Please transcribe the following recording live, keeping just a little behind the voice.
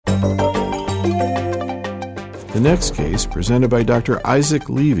The next case, presented by Dr. Isaac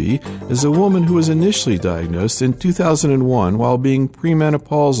Levy, is a woman who was initially diagnosed in 2001 while being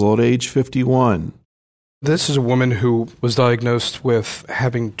premenopausal at age 51. This is a woman who was diagnosed with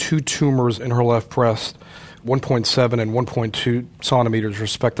having 2 tumors in her left breast, 1.7 and 1.2 centimeters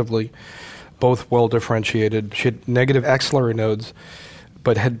respectively, both well differentiated. She had negative axillary nodes,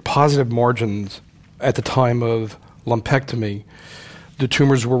 but had positive margins at the time of lumpectomy. The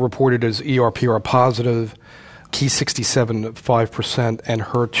tumors were reported as ER/PR positive, Ki67 5%, and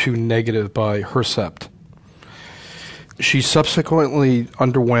HER2 negative by Hercept. She subsequently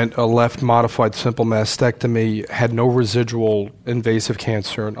underwent a left modified simple mastectomy, had no residual invasive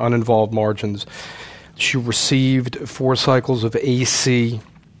cancer and uninvolved margins. She received 4 cycles of AC.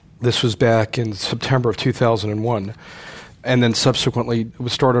 This was back in September of 2001. And then subsequently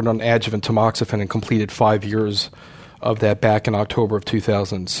was started on adjuvant tamoxifen and completed 5 years of that back in October of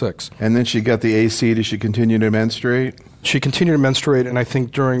 2006. And then she got the AC. Did she continue to menstruate? She continued to menstruate, and I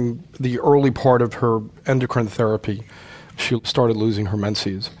think during the early part of her endocrine therapy, she started losing her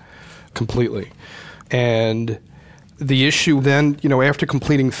menses completely. And the issue then, after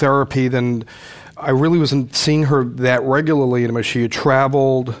completing therapy, then I really wasn't seeing her that regularly. She had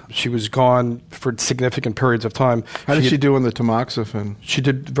traveled. She was gone for significant periods of time. How did she do on the tamoxifen? She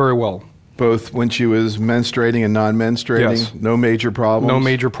did very well. Both when she was menstruating and non-menstruating? Yes. No major problems? No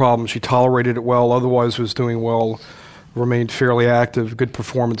major problems. She tolerated it well, otherwise was doing well, remained fairly active, good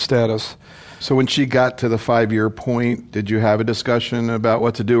performance status. So when she got to the 5-year point, did you have a discussion about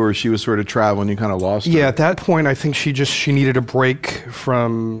what to do, or she was sort of traveling, you kind of lost her? Yeah, at that point, I think she needed a break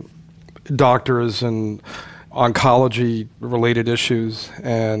from doctors and oncology-related issues,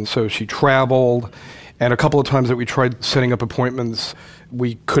 and so she traveled. And a couple of times that we tried setting up appointments,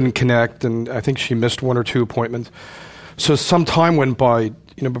 we couldn't connect, and I think she missed 1 or 2 appointments. So some time went by,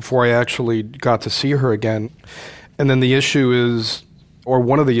 before I actually got to see her again. And then the issue is, or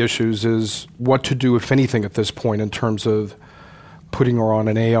one of the issues is, what to do, if anything, at this point in terms of putting her on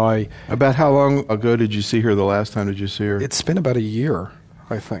an AI. About how long ago did you see her the last time did you see her? It's been about a year,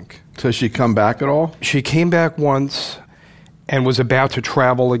 I think. So has she come back at all? She came back once and was about to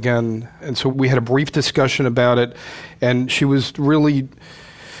travel again. And so we had a brief discussion about it. And she was really,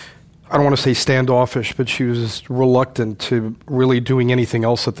 I don't want to say standoffish, but she was reluctant to really doing anything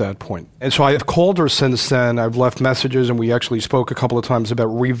else at that point. And so I've called her since then. I've left messages, and we actually spoke a couple of times about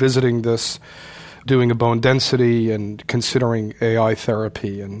revisiting this, doing a bone density and considering AI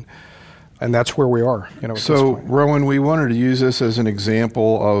therapy. And that's where we are. So, Rowan, we wanted to use this as an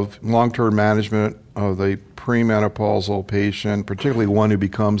example of long-term management of the premenopausal patient, particularly one who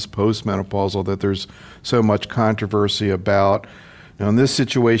becomes postmenopausal, that there's so much controversy about. Now, in this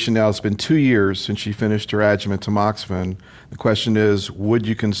situation now, it's been 2 years since she finished her adjuvant tamoxifen. The question is, would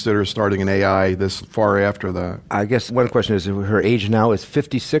you consider starting an AI this far after that? I guess one question is, her age now is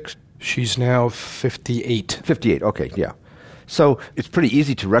 56? She's now 58. 58, okay, yeah. So it's pretty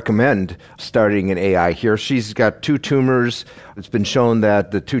easy to recommend starting an AI here. She's got 2 tumors. It's been shown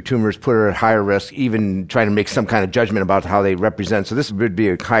that the 2 tumors put her at higher risk, even trying to make some kind of judgment about how they represent. So this would be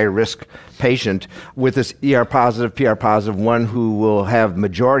a higher risk patient with this ER positive, PR positive, one who will have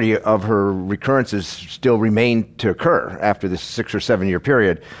majority of her recurrences still remain to occur after this 6 or 7 year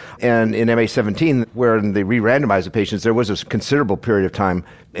period. And in MA17, where they re-randomized the patients, there was a considerable period of time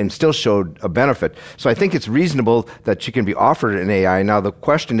and still showed a benefit. So I think it's reasonable that she can be offered an AI. Now the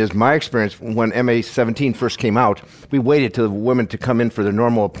question is, my experience when MA17 first came out, we waited till the women to come in for their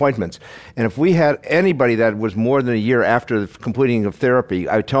normal appointments. And if we had anybody that was more than a year after the completing of therapy,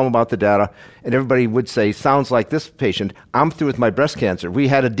 I would tell them about the data, and everybody would say, sounds like this patient, I'm through with my breast cancer. We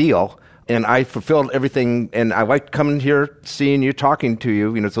had a deal. And I fulfilled everything, and I liked coming here, seeing you, talking to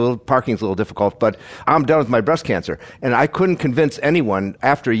you. Parking's a little difficult, but I'm done with my breast cancer. And I couldn't convince anyone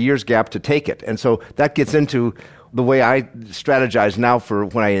after a year's gap to take it. And so that gets into the way I strategize now for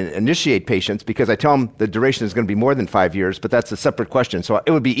when I initiate patients, because I tell them the duration is going to be more than 5 years, but that's a separate question. So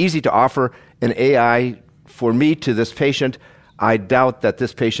it would be easy to offer an AI for me to this patient. I doubt that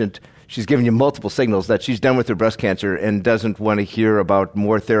this patient, she's giving you multiple signals that she's done with her breast cancer and doesn't want to hear about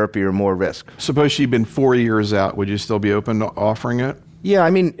more therapy or more risk. Suppose she'd been 4 years out. Would you still be open to offering it? Yeah,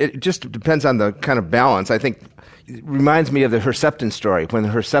 it just depends on the kind of balance. I think it reminds me of the Herceptin story. When the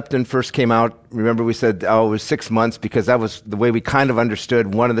Herceptin first came out, remember we said, it was 6 months because that was the way we kind of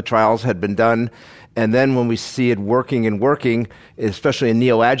understood one of the trials had been done. And then when we see it working, especially in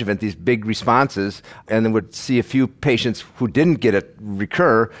neoadjuvant, these big responses, and then would see a few patients who didn't get it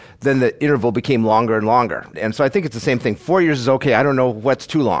recur, then the interval became longer and longer. And so I think it's the same thing. 4 years is okay. I don't know what's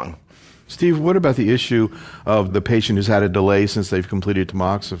too long. Steve, what about the issue of the patient who's had a delay since they've completed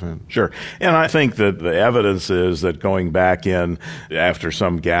tamoxifen? Sure. And I think that the evidence is that going back in after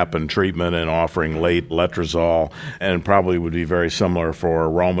some gap in treatment and offering late letrozole, and probably would be very similar for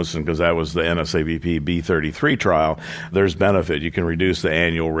Romacin because that was the NSABP B33 trial, there's benefit. You can reduce the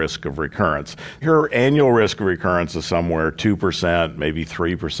annual risk of recurrence. Your annual risk of recurrence is somewhere 2%, maybe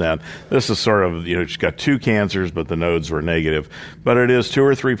 3%. This is sort of, she's got 2 cancers, but the nodes were negative. But it is 2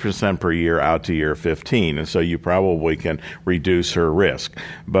 or 3% per year out to year 15, and so you probably can reduce her risk.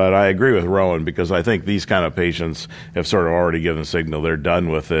 But I agree with Rowan because I think these kind of patients have sort of already given a signal they're done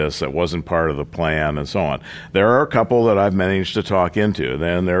with this, that wasn't part of the plan, and so on. There are a couple that I've managed to talk into.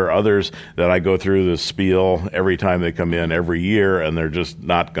 Then there are others that I go through the spiel every time they come in every year, and they're just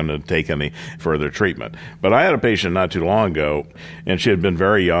not going to take any further treatment. But I had a patient not too long ago, and she had been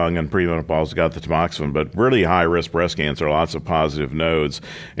very young and premenopausal, got the tamoxifen, but really high-risk breast cancer, lots of positive nodes,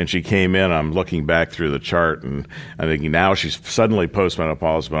 and she came in. I'm looking back through the chart, and I'm thinking now she's suddenly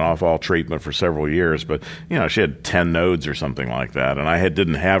postmenopausal, been off all treatment for several years, but she had 10 nodes or something like that, and I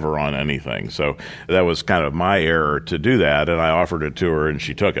didn't have her on anything. So that was kind of my error to do that, and I offered it to her, and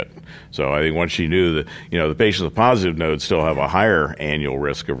she took it. So I think once she knew that the patients with positive nodes still have a higher annual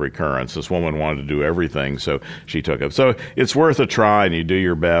risk of recurrence, this woman wanted to do everything, so she took it. So it's worth a try, and you do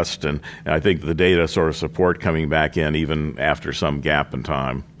your best, and I think the data sort of support coming back in even after some gap in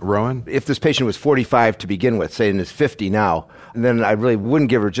time. Rowan? If this patient was 45 to begin with, say, and is 50 now, then I really wouldn't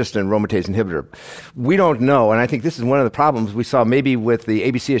give her just an aromatase inhibitor. We don't know, and I think this is one of the problems we saw maybe with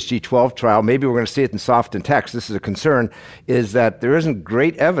the ABCSG12 trial, maybe we're going to see it in soft and text, this is a concern, is that there isn't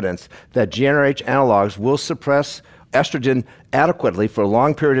great evidence that GnRH analogs will suppress estrogen adequately for a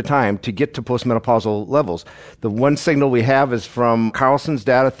long period of time to get to postmenopausal levels. The one signal we have is from Carlson's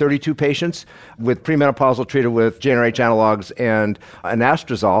data, 32 patients with premenopausal treated with GnRH analogs and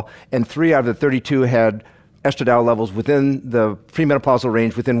anastrozole, and 3 out of the 32 had estradiol levels within the premenopausal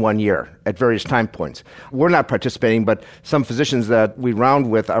range within 1 year at various time points. We're not participating, but some physicians that we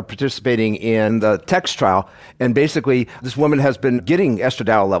round with are participating in the TEX trial. And basically, this woman has been getting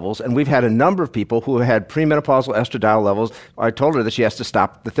estradiol levels, and we've had a number of people who had premenopausal estradiol levels. I told her that she has to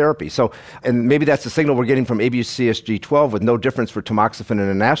stop the therapy. So, and maybe that's the signal we're getting from ABCSG12 with no difference for tamoxifen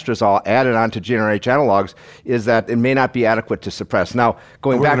and anastrozole added on to GnRH analogs, is that it may not be adequate to suppress. Now,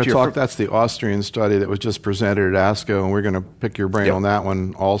 going back to your... That's the Austrian study that was just presented at ASCO, and we're going to pick your brain on that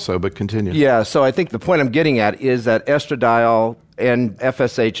one also, but continue. Yeah, so I think the point I'm getting at is that estradiol and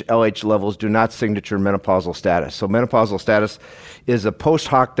FSH, LH levels do not signature menopausal status. So menopausal status is a post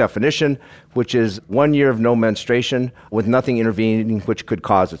hoc definition, which is 1 year of no menstruation with nothing intervening which could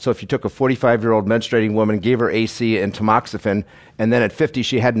cause it. So if you took a 45-year-old menstruating woman, gave her AC and tamoxifen, and then at 50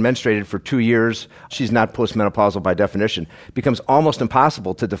 she hadn't menstruated for 2 years, she's not postmenopausal by definition. It becomes almost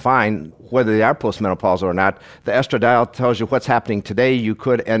impossible to define whether they are postmenopausal or not. The estradiol tells you what's happening today. You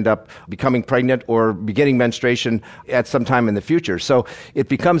could end up becoming pregnant or beginning menstruation at some time in the future. So it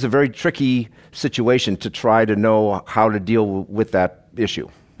becomes a very tricky situation to try to know how to deal with that issue.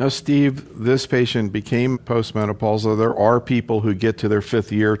 Now, Steve, this patient became postmenopausal. There are people who get to their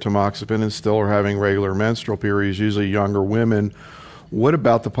 5th year tamoxifen and still are having regular menstrual periods, usually younger women. What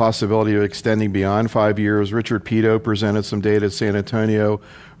about the possibility of extending beyond 5 years? Richard Pito presented some data at San Antonio.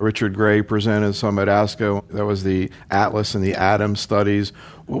 Richard Gray presented some at ASCO. That was the ATLAS and the ADAM studies.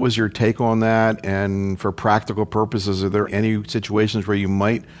 What was your take on that? And for practical purposes, are there any situations where you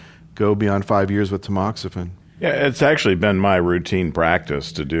might go beyond 5 years with tamoxifen? Yeah, it's actually been my routine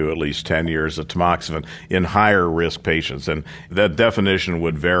practice to do at least 10 years of tamoxifen in higher risk patients. And that definition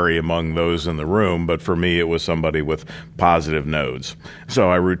would vary among those in the room, but for me it was somebody with positive nodes.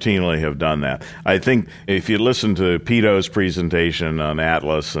 So I routinely have done that. I think if you listen to Pito's presentation on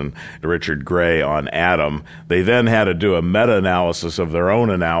ATLAS and Richard Gray on ADAM, they then had to do a meta-analysis of their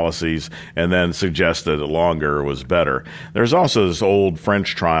own analyses and then suggested that longer was better. There's also this old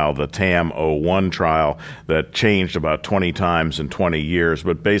French trial, the TAM-01 trial, that changed about 20 times in 20 years,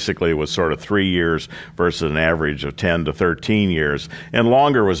 but basically it was sort of 3 years versus an average of 10 to 13 years. And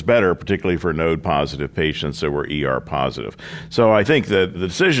longer was better, particularly for node-positive patients that were ER positive. So I think that the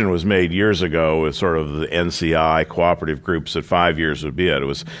decision was made years ago with sort of the NCI cooperative groups that 5 years would be it. It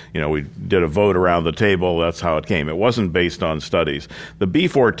was, we did a vote around the table. That's how it came. It wasn't based on studies. The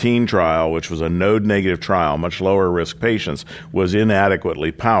B14 trial, which was a node-negative trial, much lower risk patients, was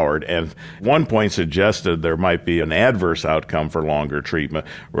inadequately powered, and 1 point suggested there might be an adverse outcome for longer treatment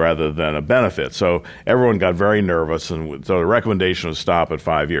rather than a benefit. So everyone got very nervous, and so the recommendation was stop at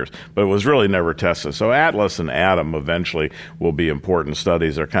 5 years. But it was really never tested. So ATLAS and ATOM eventually will be important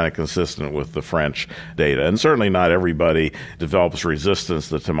studies that are kind of consistent with the French data. And certainly not everybody develops resistance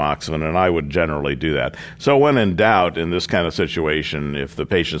to tamoxifen, and I would generally do that. So when in doubt in this kind of situation, if the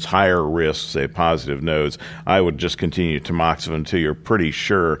patient's higher risk, say positive nodes, I would just continue tamoxifen until you're pretty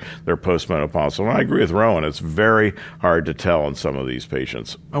sure they're postmenopausal. And I agree with Rowan. It's very hard to tell in some of these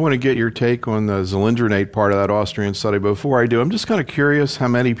patients. I want to get your take on the zolindronate part of that Austrian study. Before I do, I'm just kind of curious how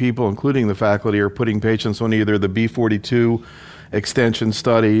many people, including the faculty, are putting patients on either the B42 extension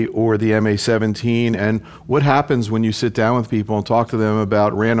study or the MA17, and what happens when you sit down with people and talk to them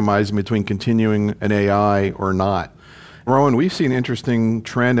about randomizing between continuing an AI or not. Rowan, we've seen an interesting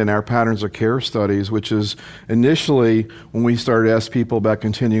trend in our patterns of care studies, which is initially when we started to ask people about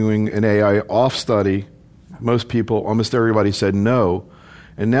continuing an AI off study, most people, almost everybody said no.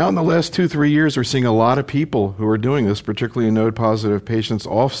 And now in the last 2-3 years, we're seeing a lot of people who are doing this, particularly in node-positive patients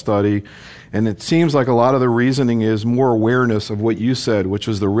off study. And it seems like a lot of the reasoning is more awareness of what you said, which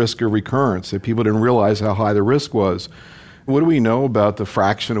was the risk of recurrence, that people didn't realize how high the risk was. What do we know about the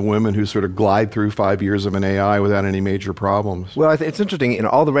fraction of women who sort of glide through 5 years of an AI without any major problems? Well, it's interesting. In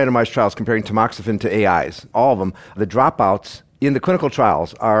all the randomized trials comparing tamoxifen to AIs, all of them, the dropouts in the clinical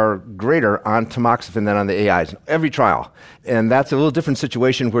trials are greater on tamoxifen than on the AIs, every trial. And that's a little different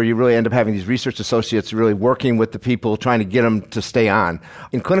situation where you really end up having these research associates really working with the people, trying to get them to stay on.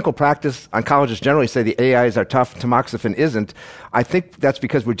 In clinical practice, oncologists generally say the AIs are tough, tamoxifen isn't. I think that's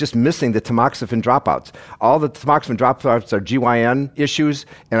because we're just missing the tamoxifen dropouts. All the tamoxifen dropouts are GYN issues,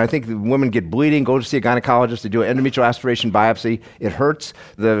 and I think the women get bleeding, go to see a gynecologist, they do an endometrial aspiration biopsy, it hurts.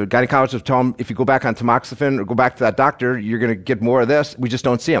 The gynecologist tell them, if you go back on tamoxifen or go back to that doctor, you're going to get more of this. We just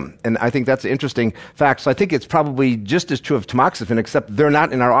don't see them. And I think that's an interesting fact. So I think it's probably just as true of tamoxifen, except they're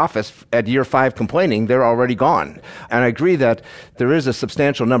not in our office at year 5 complaining. They're already gone. And I agree that there is a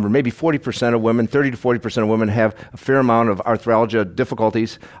substantial number, maybe 40% of women, 30 to 40% of women have a fair amount of arthralgia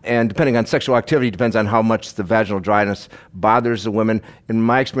difficulties. And depending on sexual activity, depends on how much the vaginal dryness bothers the women. In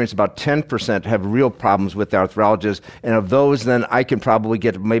my experience, about 10% have real problems with arthralgias. And of those, then I can probably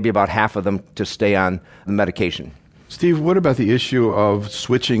get maybe about half of them to stay on the medication. Steve, what about the issue of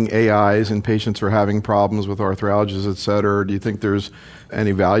switching AIs in patients who are having problems with arthralgias, et cetera? Do you think there's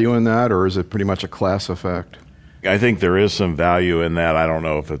any value in that, or is it pretty much a class effect? I think there is some value in that. I don't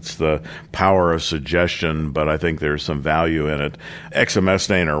know if it's the power of suggestion, but I think there's some value in it.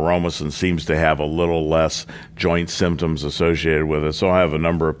 Exemestane or Romacin seems to have a little less joint symptoms associated with it. So I have a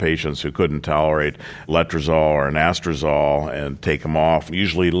number of patients who couldn't tolerate letrozole or anastrozole and take them off,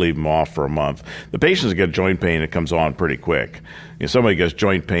 usually leave them off for a month. The patients that get joint pain, it comes on pretty quick. If somebody gets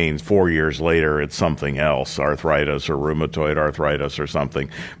joint pain 4 years later, it's something else, arthritis or rheumatoid arthritis or something.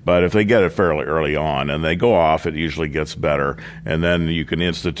 But if they get it fairly early on and they go off, it usually gets better. And then you can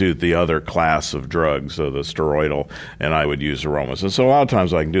institute the other class of drugs, so the steroidal, and I would use Romacin. So a lot of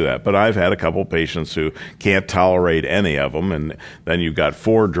times I can do that. But I've had a couple patients who can't tolerate any of them, and then you've got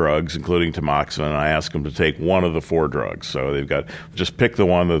 4 drugs, including tamoxifen, and I ask them to take one of the 4 drugs. So they've got, just pick the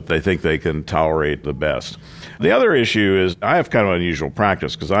one that they think they can tolerate the best. The other issue is I have kind of unusual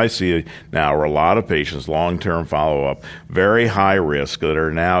practice because I see now a lot of patients, long-term follow-up, very high risk that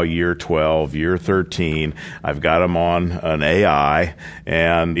are now year 12, year 13. I've got them on an AI,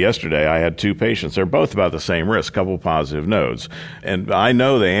 and yesterday I had 2 patients. They're both about the same risk, couple positive nodes. And I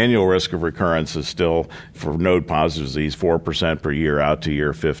know the annual risk of recurrence is still, for node-positive disease, 4% per year out to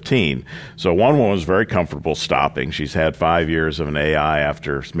year 15. So one woman was very comfortable stopping. She's had 5 years of an AI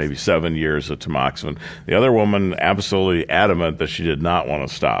after maybe 7 years of tamoxifen. The other woman absolutely adamant that she did not want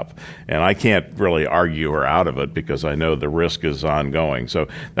to stop. And I can't really argue her out of it because I know the risk is ongoing. So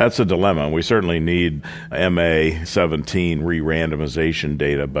that's a dilemma. We certainly need MA17 re-randomization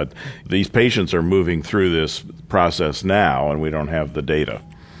data, but these patients are moving through this process now, and we don't have the data.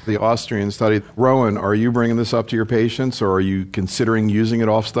 The Austrian study. Rowan, are you bringing this up to your patients, or are you considering using it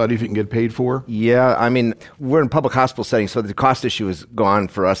off study if you can get paid for? Yeah, I mean, we're in public hospital settings, so the cost issue is gone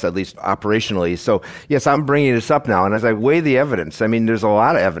for us, at least operationally. So, yes, I'm bringing this up now. And as I weigh the evidence, I mean, there's a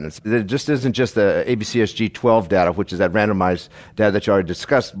lot of evidence. It just isn't just the ABCSG 12 data, which is that randomized data that you already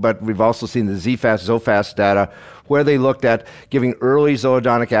discussed, but we've also seen the ZFAST, ZOFAST data, where they looked at giving early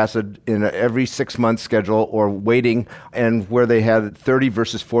zoledronic acid in every 6-month schedule or waiting, and where they had 30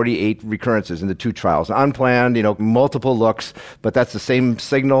 versus 48 recurrences in the 2 trials. Unplanned, multiple looks, but that's the same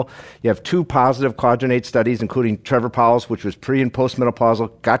signal. You have 2 positive quadrinate studies, including Trevor Powell's, which was pre- and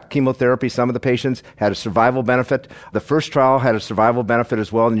postmenopausal, got chemotherapy. Some of the patients had a survival benefit. The first trial had a survival benefit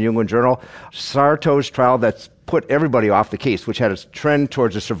as well in the New England Journal. Sarto's trial that's put everybody off the case, which had a trend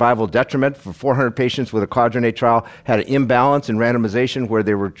towards a survival detriment for 400 patients with a quadrinate trial, had an imbalance in randomization where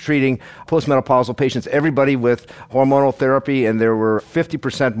they were treating postmenopausal patients, everybody with hormonal therapy, and there were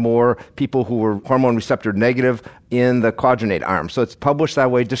 50% more people who were hormone receptor negative in the quadrinate arm. So it's published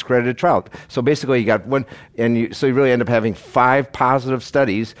that way, discredited trial. So basically you got one, so you really end up having 5 positive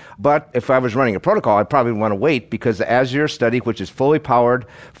studies. But if I was running a protocol, I'd probably want to wait, because the Azure study, which is fully powered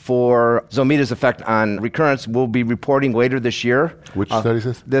for Zometa's effect on recurrence, will be reporting later this year. Which study is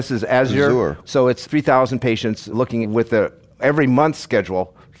this? This is Azure. So it's 3,000 patients looking with a every month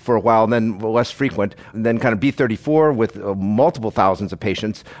schedule for a while, and then less frequent, and then kind of B34 with multiple thousands of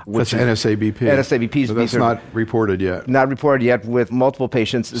patients. That's NSABP. NSABP is so that's not reported yet. Not reported yet with multiple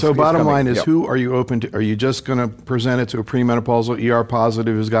patients. So bottom line is, who are you open to? Are you just going to present it to a premenopausal ER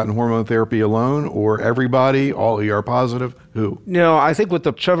positive who's gotten hormone therapy alone, or everybody, all ER positive? Who? No, I think with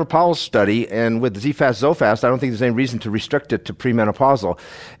the Trevor Powell study and with ZFAST, Zofast, I don't think there's any reason to restrict it to premenopausal.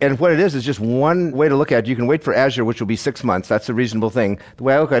 And what it is just one way to look at it. You can wait for Azure, which will be 6 months. That's a reasonable thing. The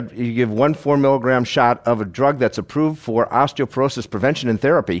way I look at it, you give 1 4-milligram shot of a drug that's approved for osteoporosis prevention and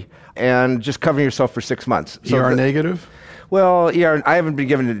therapy, and just covering yourself for 6 months. So ER negative? Well, ER, I haven't been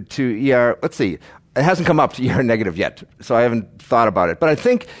given it to ER. Let's see. It hasn't come up to ER negative yet, so I haven't thought about it. But I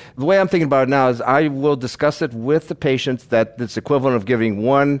think the way I'm thinking about it now is I will discuss it with the patients that it's equivalent of giving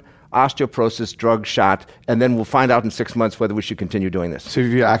 1 osteoporosis drug shot, and then we'll find out in 6 months whether we should continue doing this. So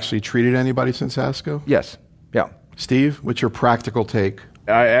have you actually treated anybody since ASCO? Yes. Yeah. Steve, what's your practical take?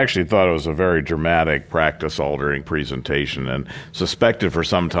 I actually thought it was a very dramatic, practice-altering presentation, and suspected for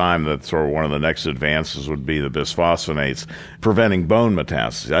some time that sort of one of the next advances would be the bisphosphonates preventing bone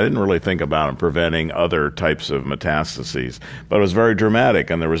metastases. I didn't really think about them preventing other types of metastases, but it was very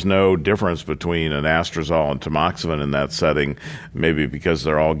dramatic, and there was no difference between an anastrozole and tamoxifen in that setting, maybe because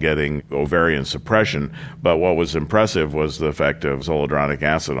they're all getting ovarian suppression, but what was impressive was the effect of zoledronic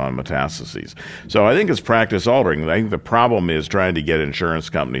acid on metastases. So I think it's practice-altering. I think the problem is trying to get insurance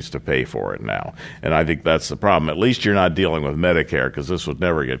companies to pay for it now. And I think that's the problem. At least you're not dealing with Medicare, because this would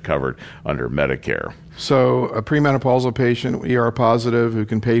never get covered under Medicare. So a premenopausal patient, ER positive, who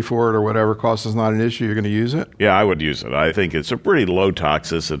can pay for it or whatever, cost is not an issue, you're going to use it? Yeah, I would use it. I think it's a pretty low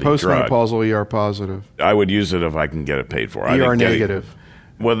toxicity drug. Postmenopausal, ER positive. I would use it if I can get it paid for. ER negative.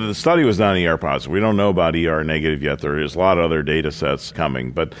 Whether the study was done ER positive, we don't know about ER negative yet. There is a lot of other data sets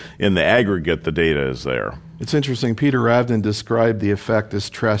coming, but in the aggregate, the data is there. It's interesting. Peter Ravden described the effect as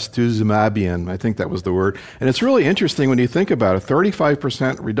trastuzumabine. I think that was the word. And it's really interesting when you think about it.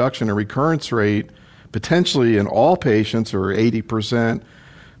 35% reduction in recurrence rate, potentially in all patients, or 80%.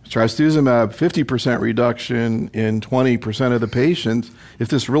 Trastuzumab, 50% reduction in 20% of the patients. If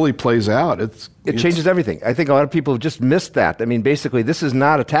this really plays out, it changes everything. I think a lot of people have just missed that. I mean, basically, this is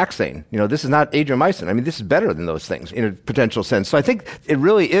not a taxane. This is not adriamycin. I mean, this is better than those things in a potential sense. So I think it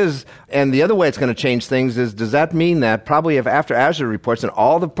really is. And the other way it's going to change things is, does that mean that probably if after Azure reports, and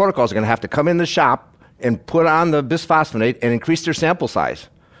all the protocols are going to have to come in the shop and put on the bisphosphonate and increase their sample size?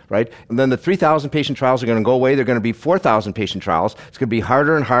 Right? And then the 3,000 patient trials are going to go away. They're going to be 4,000 patient trials. It's going to be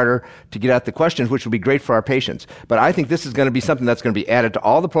harder and harder to get at the questions, which will be great for our patients. But I think this is going to be something that's going to be added to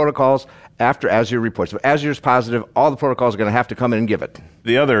all the protocols after Azure reports. If Azure is positive, all the protocols are going to have to come in and give it.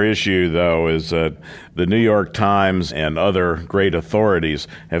 The other issue, though, is that the New York Times and other great authorities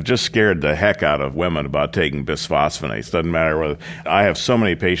have just scared the heck out of women about taking bisphosphonates. Doesn't matter whether I have so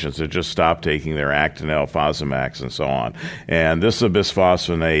many patients that just stop taking their Actonel, Fosamax, and so on. And this is a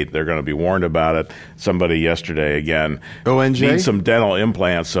bisphosphonate. They're going to be warned about it. Somebody yesterday, again, ONJ? needs some dental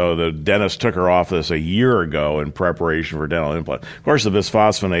implants, so the dentist took her off this a year ago in preparation for dental implants. Of course, the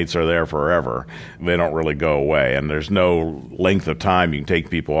bisphosphonates are there forever. They don't really go away, and there's no length of time you can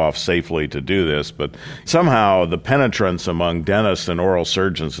take people off safely to do this, but somehow the penetrance among dentists and oral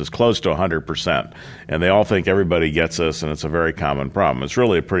surgeons is close to 100%, and they all think everybody gets this, and it's a very common problem. It's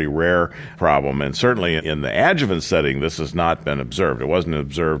really a pretty rare problem, and certainly in the adjuvant setting, this has not been observed. It wasn't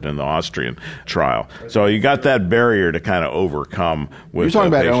observed in the Austrian trial. So you got that barrier to kind of overcome with You're talking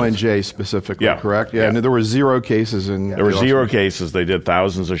about patients. ONJ specifically, Yeah. correct? Yeah, and there were 0 cases in... There were 0 cases. They did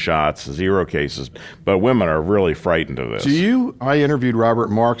thousands of shots, 0 cases. But women are really frightened of this. I interviewed Robert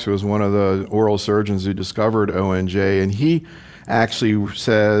Marks, who was one of the oral surgeons who discovered ONJ, and he actually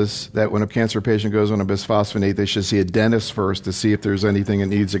says that when a cancer patient goes on a bisphosphonate, they should see a dentist first to see if there's anything that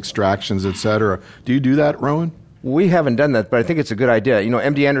needs extractions, et cetera. Do you do that, Rowan? We haven't done that, but I think it's a good idea.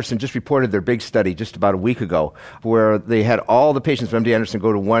 MD Anderson just reported their big study just about a week ago where they had all the patients from MD Anderson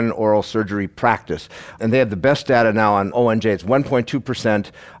go to one oral surgery practice. And they have the best data now on ONJ. It's 1.2%.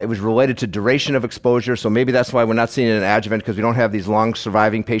 It was related to duration of exposure, so maybe that's why we're not seeing it in adjuvant, because we don't have these long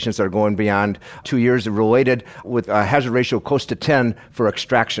surviving patients that are going beyond 2 years. It related with a hazard ratio close to 10 for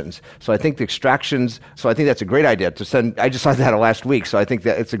extractions. So I think that's a great idea to send. I just saw that last week, so I think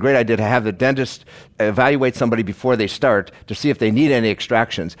that it's a great idea to have the dentist evaluate somebody before they start to see if they need any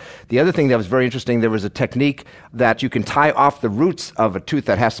extractions. The other thing that was very interesting, there was a technique that you can tie off the roots of a tooth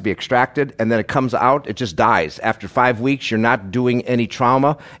that has to be extracted, and then it comes out, it just dies. After 5 weeks, you're not doing any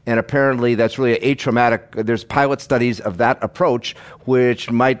trauma, and apparently that's really atraumatic. There's pilot studies of that approach,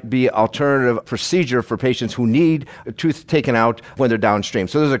 which might be an alternative procedure for patients who need a tooth taken out when they're downstream.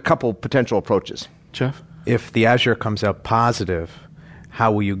 So there's a couple potential approaches. Jeff? If the Azure comes out positive, how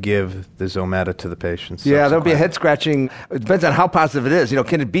will you give the Zometa to the patients? Yeah, there'll be a head scratching. It depends on how positive it is.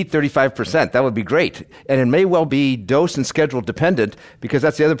 Can it beat 35%? That would be great. And it may well be dose and schedule dependent, because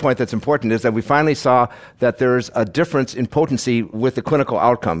that's the other point that's important, is that we finally saw that there's a difference in potency with the clinical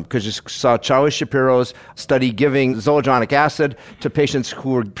outcome, because you saw Charlie Shapiro's study giving zoledronic acid to patients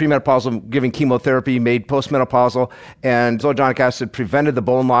who were premenopausal, giving chemotherapy, made postmenopausal, and zoledronic acid prevented the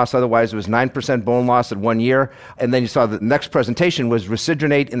bone loss. Otherwise, it was 9% bone loss at 1 year. And then you saw the next presentation was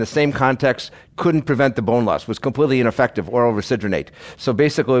Residronate in the same context couldn't prevent the bone loss, was completely ineffective, oral Residronate. So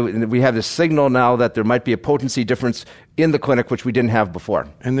basically, we have this signal now that there might be a potency difference in the clinic, which we didn't have before.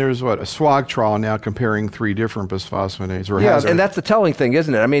 And there's a SWOG trial now comparing 3 different bisphosphonates. And that's the telling thing,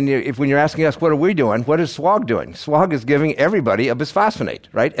 isn't it? I mean, when you're asking us, what are we doing? What is SWOG doing? SWOG is giving everybody a bisphosphonate,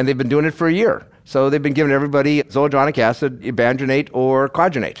 right? And they've been doing it for a year. So they've been giving everybody zoledronic acid, ibandronate, or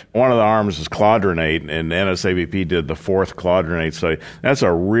clodronate. One of the arms is clodronate, and NSABP did the 4th clodronate study. That's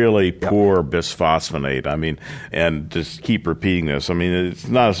a really poor bisphosphonate. I mean, and just keep repeating this. I mean, it's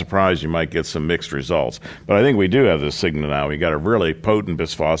not a surprise you might get some mixed results. But I think we do have this signal now. We got a really potent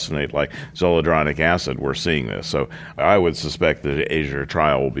bisphosphonate like zoledronic acid. We're seeing this. So I would suspect that the Azure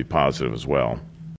trial will be positive as well.